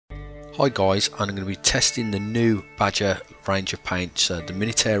Hi guys, I'm going to be testing the new Badger range of paints, the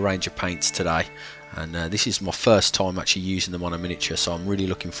Minitaire range of paints today, and this is my first time actually using them on a miniature, so I'm really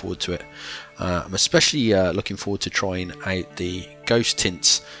looking forward to it. I'm especially looking forward to trying out the ghost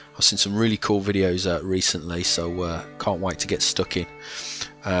tints. I've seen some really cool videos recently, so can't wait to get stuck in.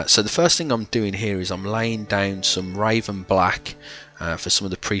 So the first thing I'm doing here is I'm laying down some Raven Black for some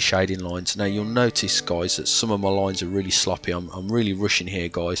of the pre-shading lines. Now you'll notice guys that some of my lines are really sloppy. I'm really rushing here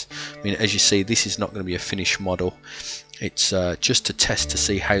guys. I mean, as you see, this is not going to be a finished model. It's just to test to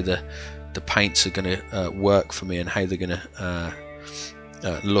see how the paints are going to work for me and how they're going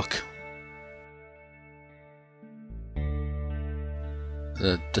to look.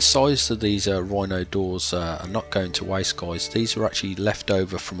 The size of these Rhino doors are not going to waste guys. These are actually left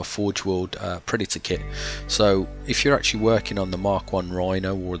over from a Forge World Predator kit, so if you're actually working on the Mark 1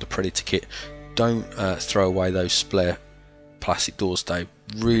 Rhino or the Predator kit, don't throw away those spare plastic doors. They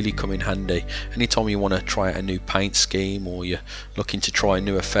really come in handy anytime you want to try out a new paint scheme or you're looking to try a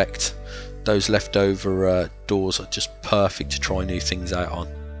new effect. Those leftover doors are just perfect to try new things out on.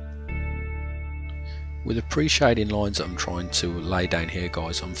 With the pre-shading lines that I'm trying to lay down here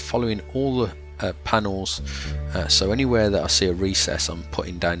guys, I'm following all the panels, so anywhere that I see a recess I'm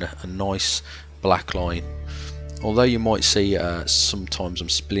putting down a nice black line. Although you might see sometimes I'm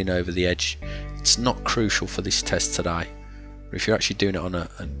spilling over the edge, it's not crucial for this test today. But if you're actually doing it on a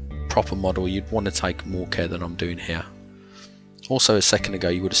proper model, you'd want to take more care than I'm doing here. Also a second ago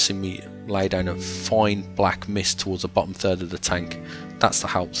you would have seen me lay down a fine black mist towards the bottom third of the tank. That's to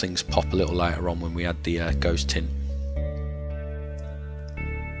help things pop a little later on when we add the ghost tint.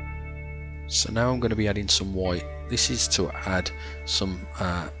 So now I'm going to be adding some white. This is to add some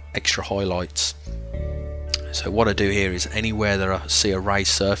extra highlights. So what I do here is anywhere that I see a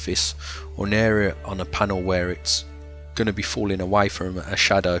raised surface or an area on a panel where it's going to be falling away from a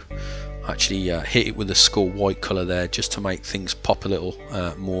shadow, actually hit it with a skull white colour there just to make things pop a little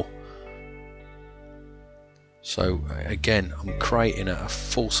more. So again, I'm creating a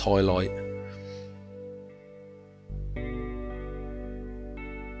false highlight.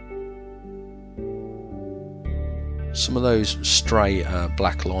 Some of those stray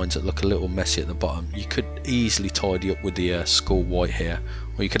black lines that look a little messy at the bottom, you could easily tidy up with the skull white here,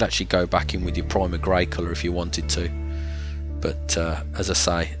 or you could actually go back in with your primer grey colour if you wanted to. But as I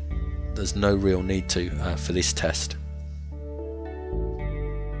say, there's no real need to for this test.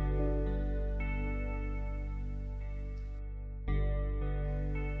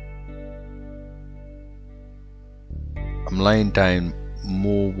 I'm laying down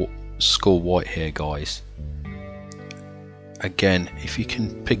more skull white here guys. Again, if you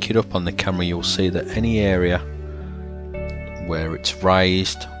can pick it up on the camera, you'll see that any area where it's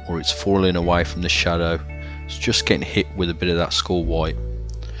raised or it's falling away from the shadow, it's just getting hit with a bit of that skull white.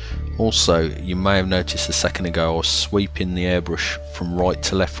 Also, you may have noticed a second ago I was sweeping the airbrush from right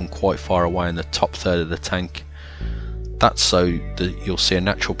to left from quite far away in the top third of the tank. That's so that you'll see a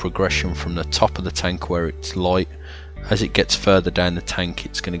natural progression from the top of the tank where it's light. As it gets further down the tank,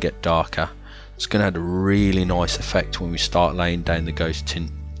 it's going to get darker. It's going to have a really nice effect when we start laying down the ghost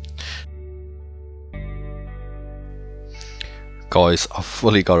tint. Guys, I've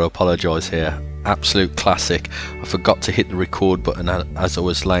fully got to apologise here. Absolute classic. I forgot to hit the record button as I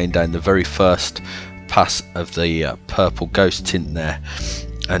was laying down the very first pass of the purple ghost tint there,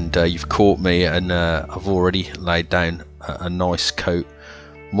 and you've caught me, and I've already laid down a nice coat.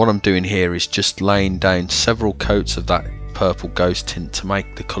 What I'm doing here is just laying down several coats of that purple ghost tint to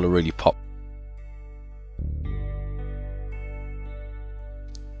make the colour really pop.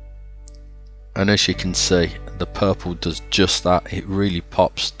 And as you can see, the purple does just that. It really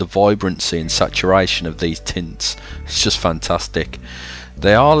pops. The vibrancy and saturation of these tints, it's just fantastic.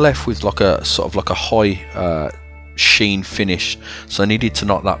 They are left with like a sort of like a high sheen finish, so I needed to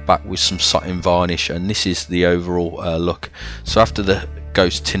knock that back with some satin varnish, and this is the overall look. So after the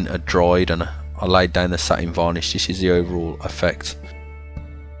ghost tint had dried and I laid down the satin varnish, this is the overall effect.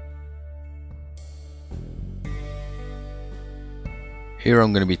 Here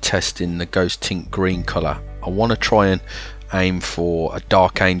I'm going to be testing the ghost tint green colour. I want to try and aim for a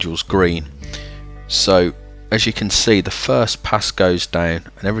Dark Angels green. So as you can see, the first pass goes down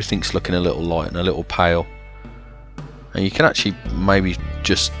and everything's looking a little light and a little pale, and you can actually maybe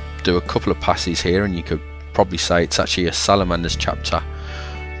just do a couple of passes here and you could probably say it's actually a Salamander's chapter,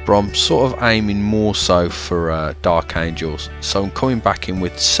 but I'm sort of aiming more so for Dark Angels, so I'm coming back in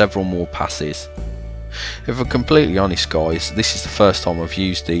with several more passes. If I'm completely honest guys, this is the first time I've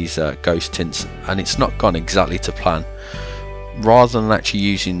used these ghost tints and it's not gone exactly to plan, rather than actually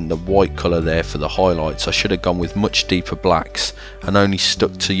using the white colour there for the highlights, I should have gone with much deeper blacks and only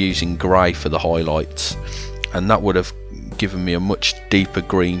stuck to using grey for the highlights, and that would have given me a much deeper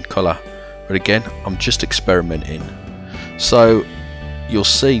green colour. But again, I'm just experimenting. So you'll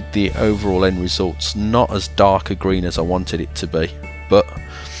see the overall end result's not as dark a green as I wanted it to be, but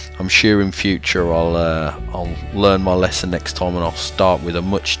I'm sure in future I'll learn my lesson next time, and I'll start with a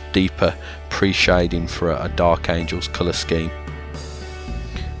much deeper pre-shading for a Dark Angels colour scheme.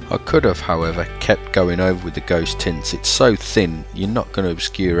 I could have, however, kept going over with the ghost tints. It's so thin, you're not going to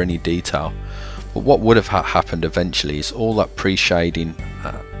obscure any detail. But what would have happened eventually is all that pre-shading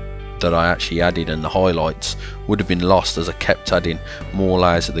that I actually added and the highlights would have been lost as I kept adding more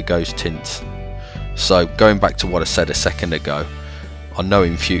layers of the ghost tints. So going back to what I said a second ago, I know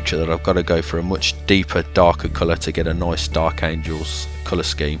in future that I've got to go for a much deeper, darker colour to get a nice Dark Angels colour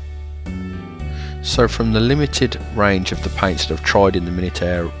scheme. So from the limited range of the paints that I've tried in the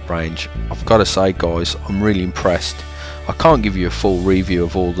Minitaire range, I've got to say guys, I'm really impressed. I can't give you a full review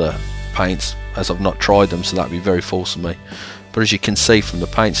of all the paints as I've not tried them, so that'd be very false of me. But as you can see from the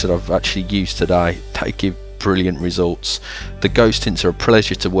paints that I've actually used today, they give brilliant results. The ghost tints are a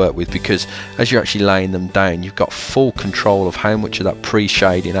pleasure to work with because as you're actually laying them down, you've got full control of how much of that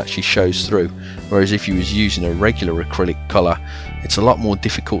pre-shading actually shows through, whereas if you was using a regular acrylic colour, it's a lot more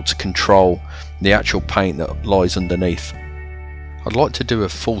difficult to control the actual paint that lies underneath. I'd like to do a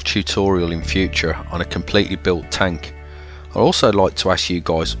full tutorial in future on a completely built tank. I'd also like to ask you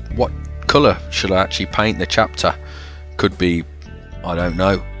guys, what colour should I actually paint the chapter? Could be, I don't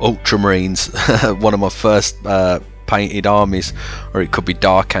know, ultramarines, one of my first painted armies, or it could be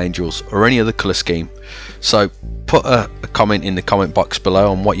Dark Angels or any other colour scheme. So put a comment in the comment box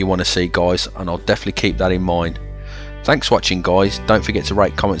below on what you want to see guys, and I'll definitely keep that in mind. Thanks for watching guys, don't forget to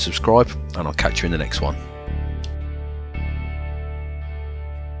rate, comment, subscribe, and I'll catch you in the next one.